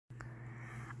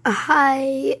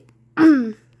Hi,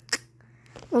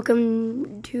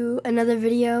 welcome to another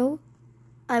video.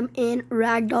 I'm in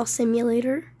Ragdoll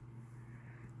Simulator,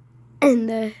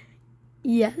 and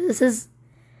yeah, this is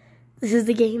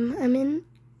the game I'm in,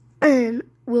 and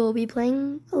we'll be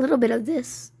playing a little bit of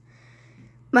this.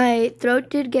 My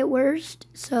throat did get worse,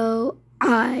 so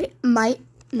I might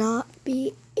not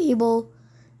be able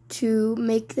to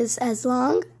make this as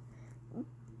long,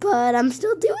 but I'm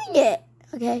still doing it.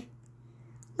 Okay.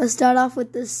 Let's start off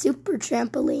with the super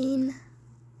trampoline.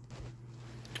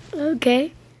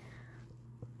 Okay.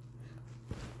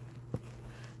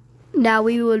 Now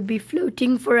we will be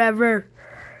floating forever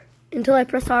until I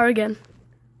press R again.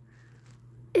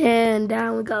 And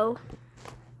down we go.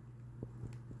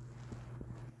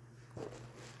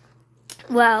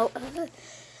 Well,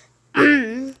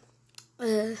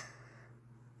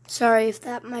 sorry if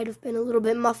that might have been a little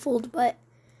bit muffled, but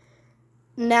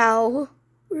now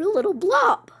we're a little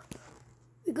blob.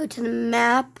 We go to the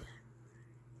map,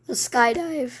 the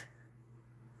skydive.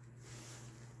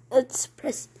 Let's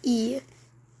press E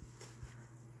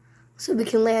so we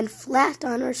can land flat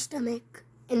on our stomach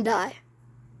and die.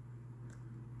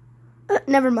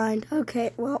 Never mind.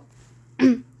 Okay, well,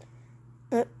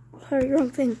 sorry,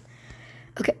 wrong thing.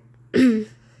 Okay,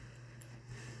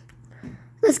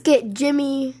 let's get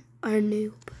Jimmy, our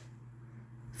noob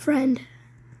friend.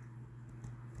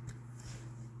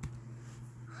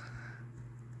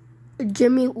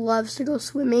 Jimmy loves to go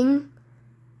swimming,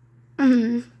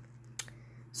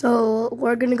 so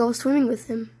we're gonna go swimming with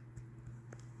him.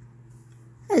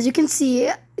 As you can see,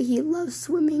 he loves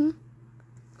swimming.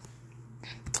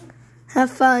 Have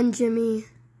fun, Jimmy.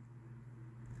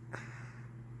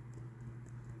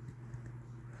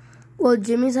 Well,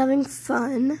 Jimmy's having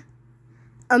fun.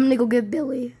 I'm gonna go get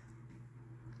Billy.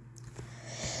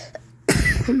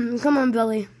 Come on,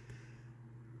 Billy.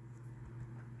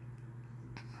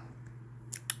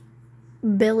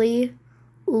 Billy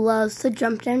loves to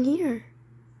jump down here.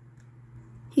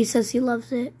 He says he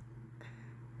loves it.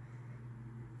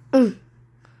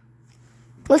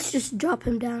 Let's just drop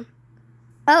him down.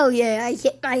 Oh yeah, I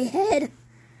hit my head.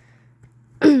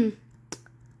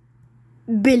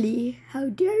 Billy, how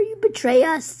dare you betray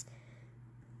us?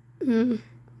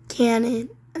 Cannon.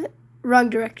 Wrong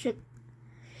direction.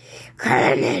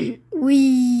 Cannon.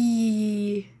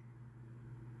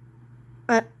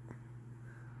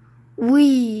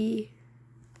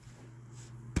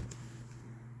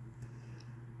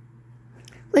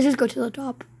 Let's just go to the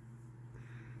top.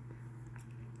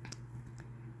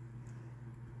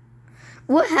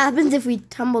 What happens if we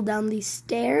tumble down these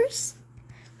stairs?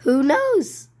 Who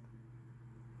knows?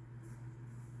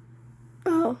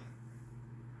 Oh.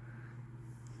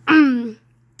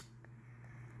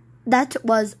 That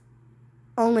was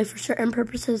only for certain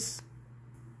purposes.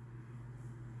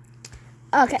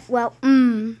 Okay, well,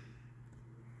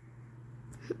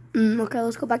 okay,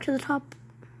 let's go back to the top.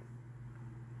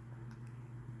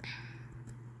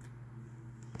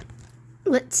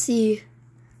 Let's see.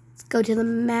 Let's go to the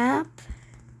map.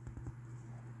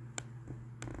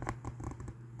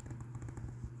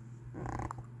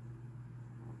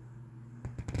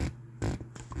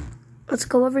 Let's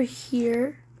go over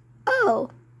here.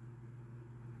 Oh.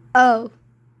 Ow.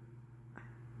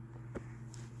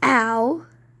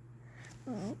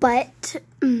 But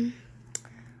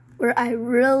where I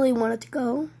really wanted to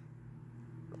go,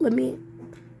 I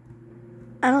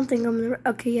don't think I'm gonna,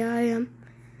 okay, yeah, I am.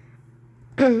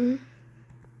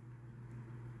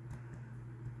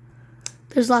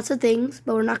 There's lots of things,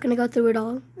 but we're not gonna go through it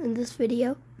all in this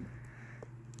video.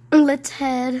 Let's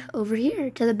head over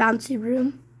here to the bouncy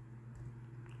room.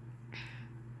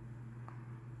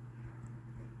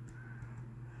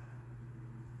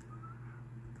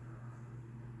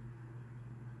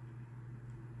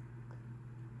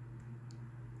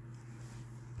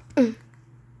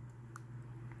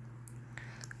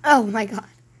 Oh my god.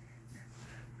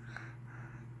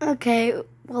 Okay,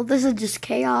 well, this is just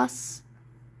chaos.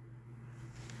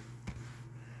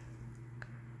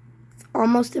 It's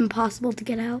almost impossible to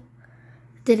get out.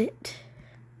 Did it?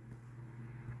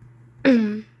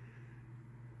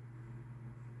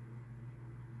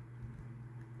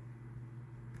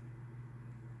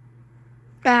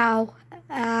 Ow.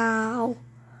 Ow.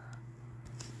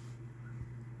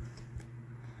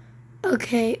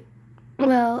 Okay,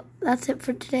 well, that's it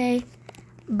for today.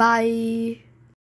 Bye.